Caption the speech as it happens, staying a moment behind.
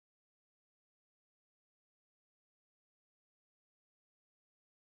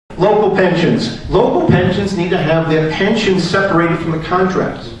Local pensions. Local pensions need to have their pensions separated from the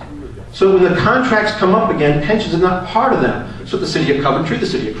contracts. So when the contracts come up again, pensions are not part of them. So the city of Coventry, the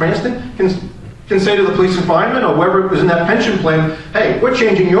city of Cranston can say to the police and firemen or whoever is in that pension plan, hey, we're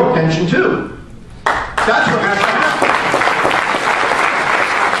changing your pension too. That's what has to happen.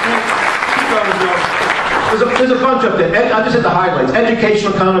 There's a bunch up there. I just hit the highlights.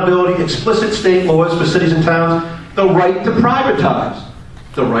 Educational accountability, explicit state laws for cities and towns, the right to privatize,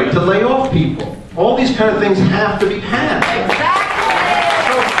 the right to lay off people. All these kind of things have to be passed.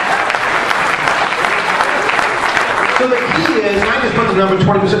 So the key is, and I just put the number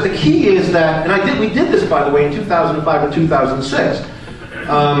 20%, the key is that, and we did this, by the way, in 2005 and 2006.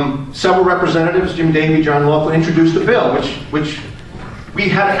 Several representatives, Jim Davey, John Laughlin, introduced a bill, which we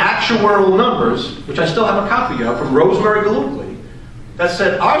had actuarial numbers, which I still have a copy of, from Rosemary Galoogley, that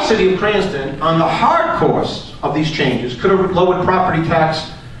said our city of Cranston, on the hard course of these changes, could have lowered property tax,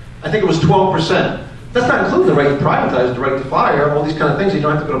 I think it was 12%. That's not including the right to privatize, the right to fire, all these kind of things you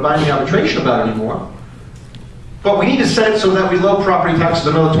don't have to go to binding arbitration about anymore. But we need to set it so that we lower property taxes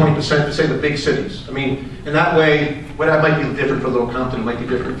another 20% to, say, the big cities. I mean, in that way, well, that might be different for Little Compton, it might be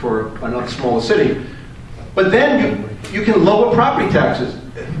different for another smaller city. But then you can lower property taxes.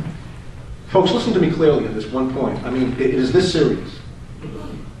 Folks, listen to me clearly on this one point. I mean, it is this serious.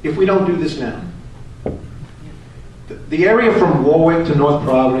 If we don't do this now, the area from Warwick to North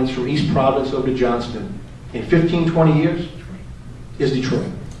Providence, from East Providence over to Johnston, in 15, 20 years, is Detroit.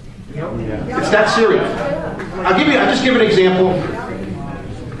 It's that serious. I'll just give an example.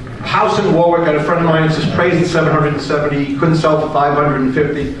 A house in Warwick, I had a friend of mine that says praised at 770, he couldn't sell for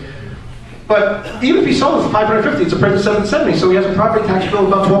 550. But even if he sold it for 550, it's appraised at 770, so he has a property tax bill of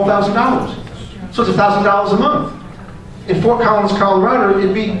about $12,000. So it's $1,000 a month. In Fort Collins, Colorado,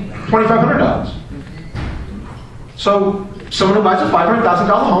 it'd be $2,500. So someone who buys a $500,000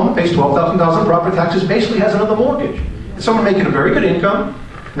 home and pays $12,000 in property taxes basically has another mortgage. And someone making a very good income,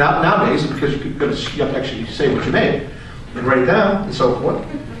 nowadays, because you have to actually say what you made and write it down and so forth.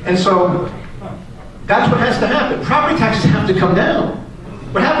 And so that's what has to happen. Property taxes have to come down.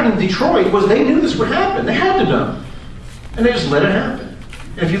 What happened in Detroit was they knew this would happen. They had to do. And they just let it happen.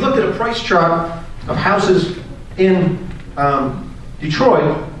 And if you looked at a price chart of houses in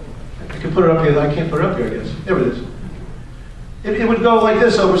Detroit, I can put it up here. I can't put it up here, I guess. There it is. It would go like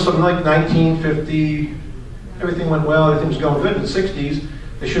this over something like 1950. Everything went well. Everything was going good in the 60s.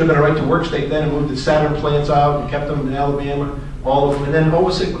 They should have been a right-to-work state then and moved the Saturn plants out and kept them in Alabama, all of them, and then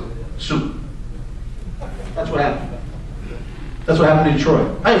over soup. That's what happened. That's what happened in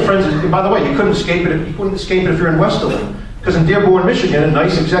Detroit. I have friends, and by the way, you couldn't escape it if you're in Westerly. Because in Dearborn, Michigan, in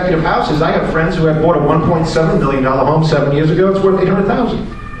nice executive houses, I have friends who had bought a $1.7 million home 7 years ago. It's worth $800,000.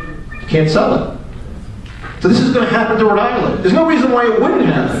 You can't sell it. So this is going to happen to Rhode Island. There's no reason why it wouldn't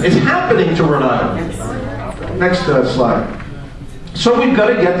happen. It's happening to Rhode Island. Next slide. So we've got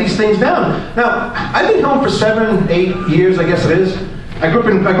to get these things down. Now, I've been home for 7, 8 years, I guess it is. I grew up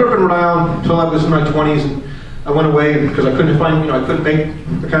in Rhode Island until I was in my 20s, and I went away because I couldn't find, I couldn't make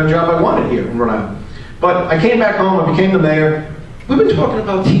the kind of job I wanted here in Rhode Island. But I came back home, I became the mayor. We've been talking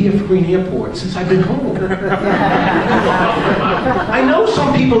about T.F. Green Airport since I've been home. I know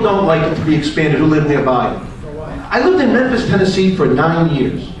some people don't like it to be expanded who live nearby. I lived in Memphis, Tennessee for 9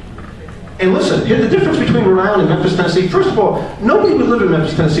 years. And listen, here's the difference between Rhode Island and Memphis, Tennessee. First of all, nobody would live in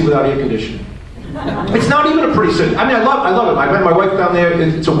Memphis, Tennessee without air conditioning. It's not even a pretty city. I mean, I love it. I met my wife down there.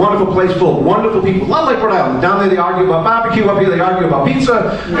 It's a wonderful place full of wonderful people. A lot like Rhode Island. Down there they argue about barbecue. Up here they argue about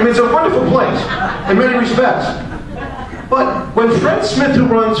pizza. I mean, it's a wonderful place in many respects. But when Fred Smith, who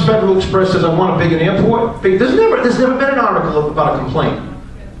runs Federal Express, says, I want a big airport, there's never been an article about a complaint.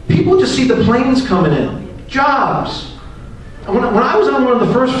 People just see the planes coming in. Jobs. When I was on one of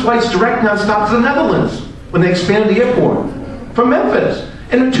the first flights direct nonstop to the Netherlands, when they expanded the airport, from Memphis.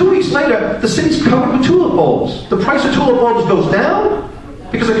 And then 2 weeks later, the city's covered with tulip bulbs. The price of tulip bulbs goes down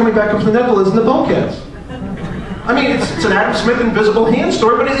because they're coming back up from the Netherlands in the bulkheads. I mean, it's an Adam Smith invisible hand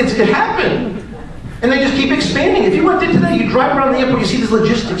story, but it happened. And they just keep expanding. If you went there today, you drive around the airport, you see these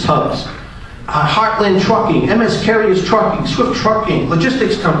logistics hubs. Heartland Trucking, MS Carriers Trucking, Swift Trucking,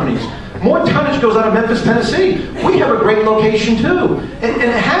 logistics companies. More tonnage goes out of Memphis, Tennessee. We have a great location too. And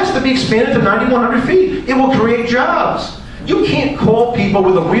it has to be expanded to 9,100 feet. It will create jobs. You can't call people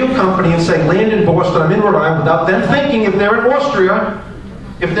with a real company and say, land in Boston, I'm in Rhode Island, without them thinking if they're in Austria,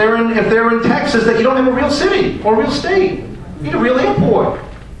 if they're in Texas, that you don't have a real city or a real state. You need a real airport.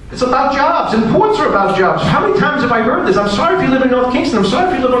 It's about jobs, and ports are about jobs. How many times have I heard this? I'm sorry if you live in North Kingston. I'm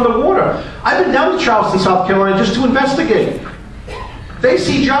sorry if you live on the water. I've been down to Charleston, South Carolina, just to investigate. They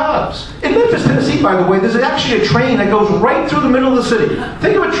see jobs. In Memphis, Tennessee, by the way, there's actually a train that goes right through the middle of the city.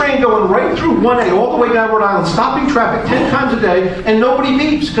 Think of a train going right through 1A all the way down Rhode Island, stopping traffic 10 times a day, and nobody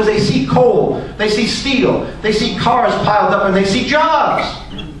beeps because they see coal, they see steel, they see cars piled up, and they see jobs.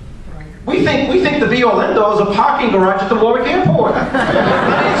 We think the be-all end-all is a parking garage at the Warwick Airport.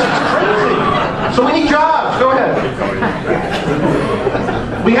 It's crazy. So we need jobs. Go ahead.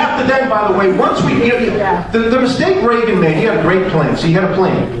 We have to then, by the way, once we, the mistake Reagan made, he had a great plan. So he had a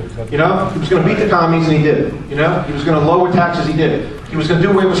plan. You know, he was going to beat the commies, and he did it. You know, he was going to lower taxes, he did it. He was going to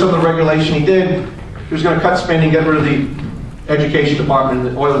do away with some of the regulation, he did. He was going to cut spending, get rid of the education department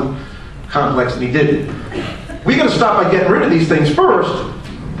and the oil complex, and he did it. We got to stop by getting rid of these things first.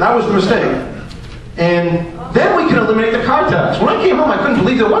 That was the mistake. And then we can eliminate the car tax. When I came home, I couldn't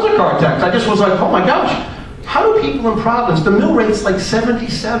believe there was a car tax. I just was like, oh my gosh. How do people in Providence, the mill rate's like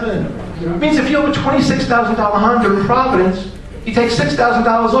 77. It means if you have a $26,000 Honda in Providence, you take $6,000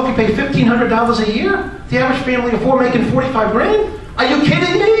 off, you pay $1,500 a year? The average family of four making 45 grand? Are you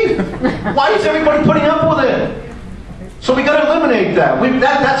kidding me? Why is everybody putting up with it? So we got to eliminate that.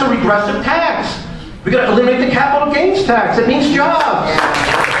 That's a regressive tax. We got to eliminate the capital gains tax. It means jobs. You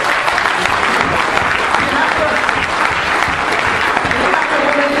have to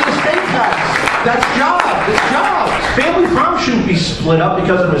eliminate the estate tax. That's jobs. It's jobs. Family farms shouldn't be split up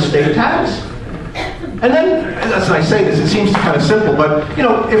because of an estate tax. And then, as I say this, it seems kind of simple, but you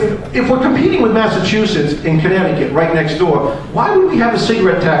know, if we're competing with Massachusetts and Connecticut right next door, why would we have a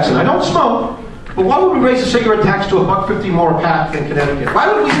cigarette tax? And I don't smoke, but why would we raise a cigarette tax to $1.50 more a pack in Connecticut? Why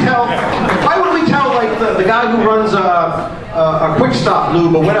would we tell like the guy who runs a Quick Stop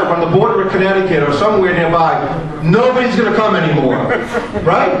Lube or whatever on the border of Connecticut or somewhere nearby, nobody's going to come anymore,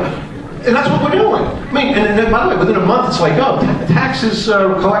 right? And that's what we're doing. I mean, and by the way, within a month, it's like, oh, taxes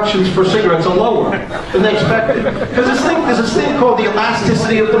collections for cigarettes are lower than they expected. Because there's this thing called the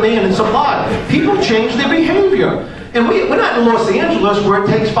elasticity of demand and supply. People change their behavior. And we're not in Los Angeles where it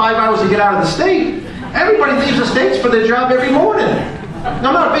takes 5 hours to get out of the state. Everybody leaves the states for their job every morning. Now,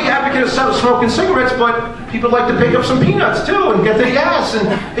 I'm not a big advocate of smoking cigarettes, but people like to pick up some peanuts too and get their gas, and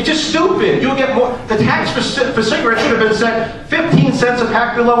it's just stupid. You'll get more. The tax for cigarettes should have been set 15 cents a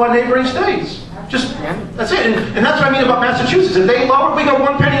pack below our neighboring states. Just, that's it. And that's what I mean about Massachusetts. If they lower, we go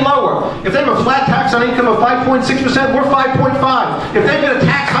 1 penny lower. If they have a flat tax on income of 5.6%, we're 5.5. If they get a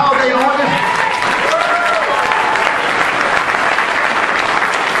tax holiday in August,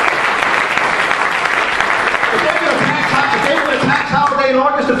 in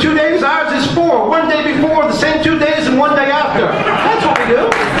August of 2 days, ours is 4. 1 day before, the same 2 days, and 1 day after. That's what we do.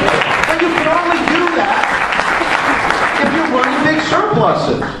 But you can only do that if you're running big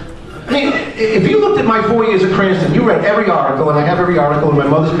surpluses. I mean, if you looked at my 4 years at Cranston, you read every article, and I have every article in my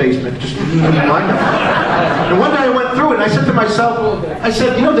mother's basement, just to keep in mind. And one day I went through it, and I said to myself, I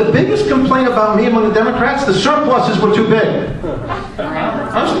said, you know, the biggest complaint about me among the Democrats, the surpluses were too big.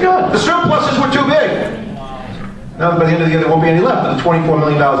 Honest to God, the surpluses were too big. Now, by the end of the year, there won't be any left. There's $24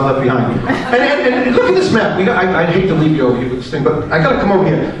 million left behind me. And look at this map. I hate to leave you over here with this thing, but I got to come over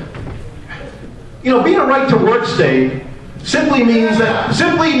here. You know, being a right-to-work state simply means that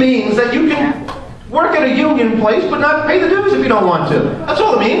you can work at a union place, but not pay the dues if you don't want to. That's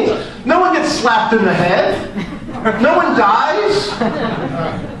all it means. No one gets slapped in the head. No one dies.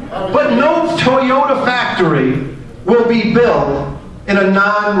 But no Toyota factory will be built in a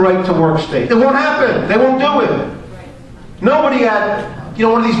non-right-to-work state. It won't happen. They won't do it. Nobody at, you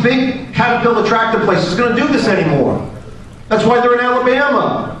know, one of these big Caterpillar tractor places is going to do this anymore. That's why they're in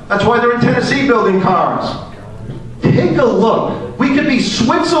Alabama. That's why they're in Tennessee building cars. Take a look. We could be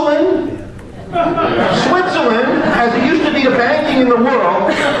Switzerland, as it used to be the banking in the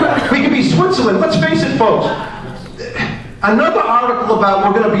world. We could be Switzerland. Let's face it, folks. Another article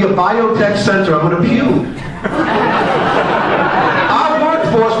about we're going to be a biotech center. I'm going to puke. Our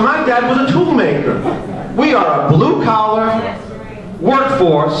workforce, my dad was a toolmaker. We are a blue-collar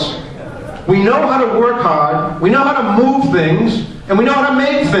workforce. We know how to work hard. We know how to move things. And we know how to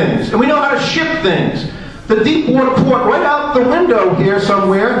make things. And we know how to ship things. The deep water port right out the window here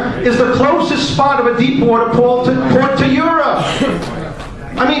somewhere is the closest spot of a deep water port to Europe.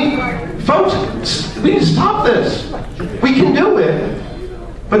 I mean, folks, we need to stop this. We can do it.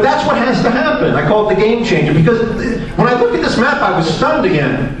 But that's what has to happen. I call it the game changer, because when I look at this map, I was stunned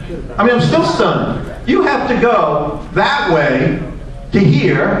again. I mean, I'm still stunned. You have to go that way to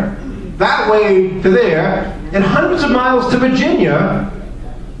here, that way to there, and hundreds of miles to Virginia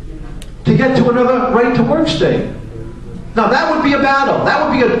to get to another right-to-work state. Now, that would be a battle. That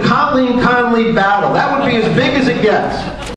would be a Colleen Conley battle. That would be as big as it gets.